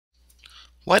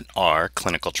What are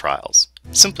clinical trials?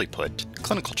 Simply put,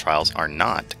 clinical trials are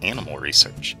not animal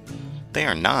research. They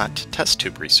are not test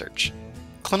tube research.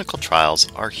 Clinical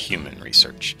trials are human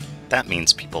research. That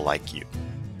means people like you.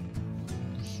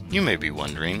 You may be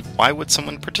wondering, why would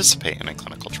someone participate in a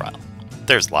clinical trial?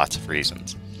 There's lots of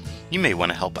reasons. You may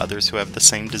want to help others who have the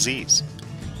same disease.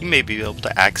 You may be able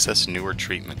to access newer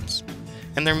treatments.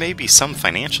 And there may be some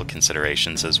financial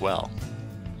considerations as well.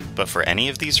 But for any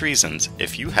of these reasons,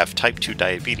 if you have type 2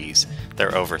 diabetes, there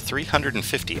are over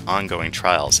 350 ongoing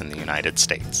trials in the United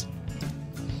States.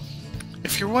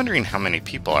 If you're wondering how many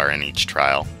people are in each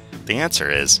trial, the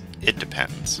answer is, it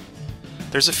depends.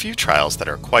 There's a few trials that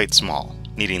are quite small,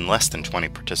 needing less than 20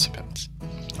 participants.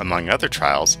 Among other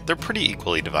trials, they're pretty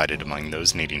equally divided among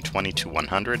those needing 20 to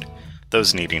 100,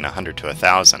 those needing 100 to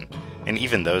 1,000, and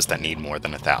even those that need more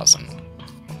than 1,000.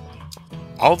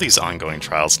 All these ongoing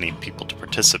trials need people to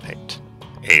participate.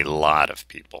 A lot of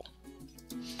people.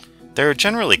 There are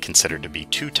generally considered to be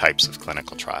two types of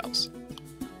clinical trials.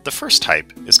 The first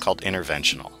type is called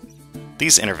interventional.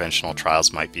 These interventional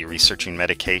trials might be researching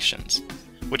medications,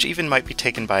 which even might be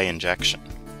taken by injection.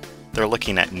 They're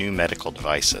looking at new medical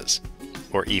devices,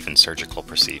 or even surgical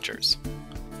procedures.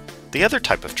 The other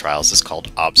type of trials is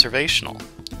called observational.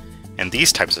 In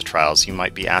these types of trials, you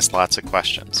might be asked lots of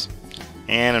questions.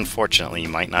 And unfortunately, you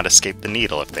might not escape the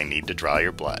needle if they need to draw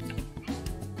your blood.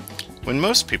 When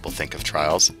most people think of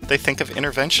trials, they think of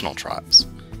interventional trials.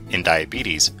 In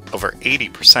diabetes, over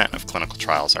 80% of clinical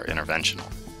trials are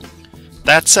interventional.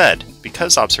 That said,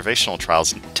 because observational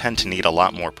trials tend to need a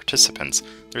lot more participants,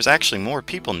 there's actually more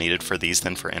people needed for these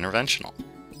than for interventional.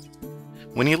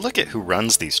 When you look at who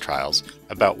runs these trials,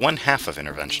 about 1/2 of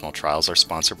interventional trials are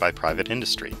sponsored by private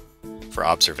industry. For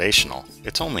observational,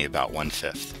 it's only about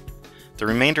 1/5. The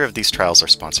remainder of these trials are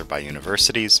sponsored by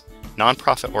universities,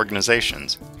 nonprofit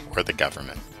organizations, or the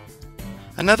government.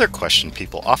 Another question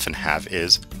people often have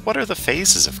is, what are the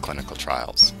phases of clinical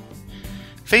trials?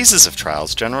 Phases of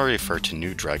trials generally refer to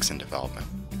new drugs in development.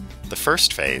 The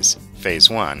first phase, phase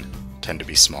 1, tend to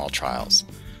be small trials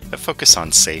that focus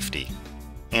on safety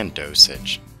and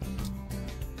dosage.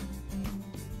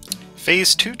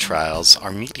 Phase 2 trials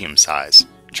are medium size,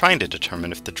 trying to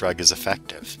determine if the drug is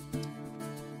effective.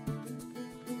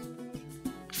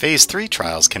 Phase 3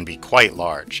 trials can be quite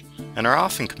large and are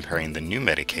often comparing the new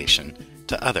medication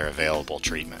to other available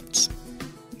treatments.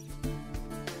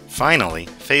 Finally,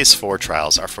 Phase 4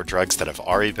 trials are for drugs that have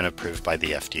already been approved by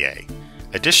the FDA.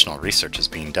 Additional research is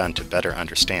being done to better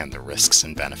understand the risks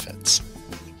and benefits.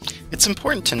 It's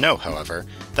important to know, however,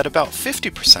 that about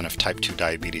 50% of type 2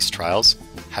 diabetes trials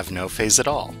have no phase at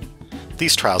all.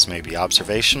 These trials may be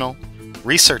observational,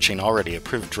 researching already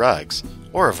approved drugs,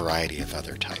 or a variety of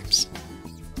other types.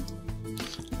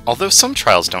 Although some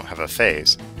trials don't have a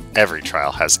phase, every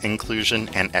trial has inclusion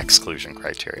and exclusion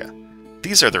criteria.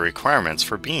 These are the requirements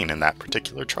for being in that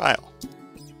particular trial.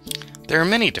 There are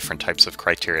many different types of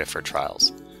criteria for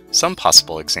trials. Some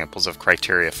possible examples of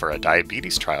criteria for a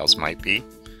diabetes trials might be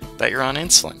that you're on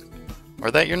insulin, or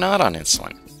that you're not on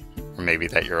insulin, or maybe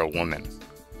that you're a woman,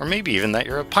 or maybe even that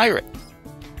you're a pirate.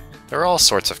 There are all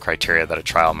sorts of criteria that a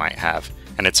trial might have,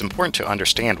 and it's important to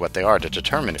understand what they are to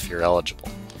determine if you're eligible.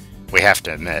 We have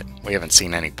to admit, we haven't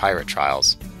seen any pirate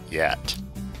trials yet.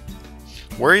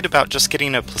 Worried about just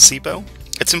getting a placebo?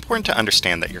 It's important to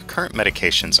understand that your current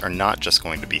medications are not just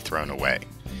going to be thrown away.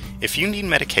 If you need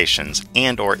medications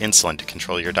and/or insulin to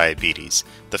control your diabetes,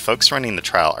 the folks running the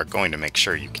trial are going to make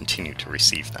sure you continue to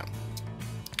receive them.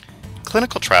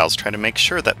 Clinical trials try to make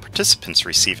sure that participants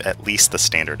receive at least the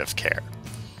standard of care.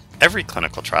 Every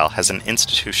clinical trial has an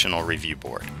institutional review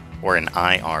board, or an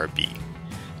IRB.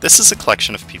 This is a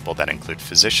collection of people that include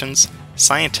physicians,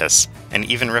 scientists, and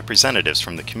even representatives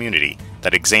from the community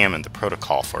that examine the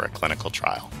protocol for a clinical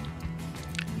trial.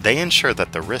 They ensure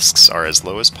that the risks are as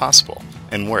low as possible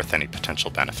and worth any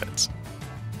potential benefits.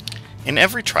 In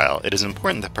every trial, it is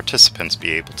important that participants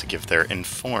be able to give their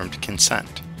informed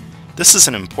consent. This is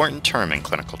an important term in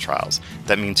clinical trials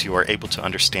that means you are able to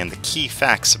understand the key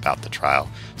facts about the trial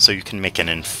so you can make an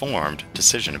informed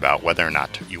decision about whether or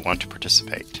not you want to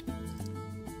participate.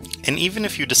 And even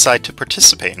if you decide to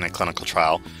participate in a clinical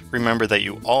trial, remember that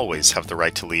you always have the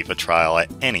right to leave a trial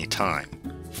at any time,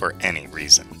 for any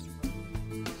reason.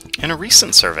 In a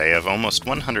recent survey of almost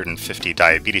 150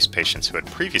 diabetes patients who had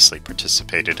previously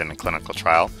participated in a clinical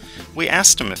trial, we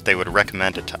asked them if they would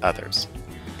recommend it to others.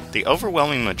 The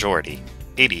overwhelming majority,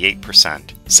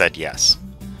 88%, said yes.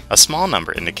 A small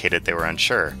number indicated they were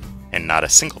unsure, and not a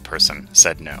single person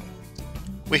said no.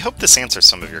 We hope this answers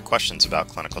some of your questions about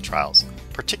clinical trials,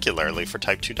 particularly for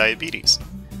type 2 diabetes.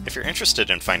 If you're interested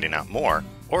in finding out more,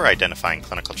 or identifying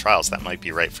clinical trials that might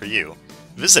be right for you,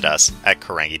 visit us at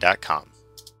corengi.com.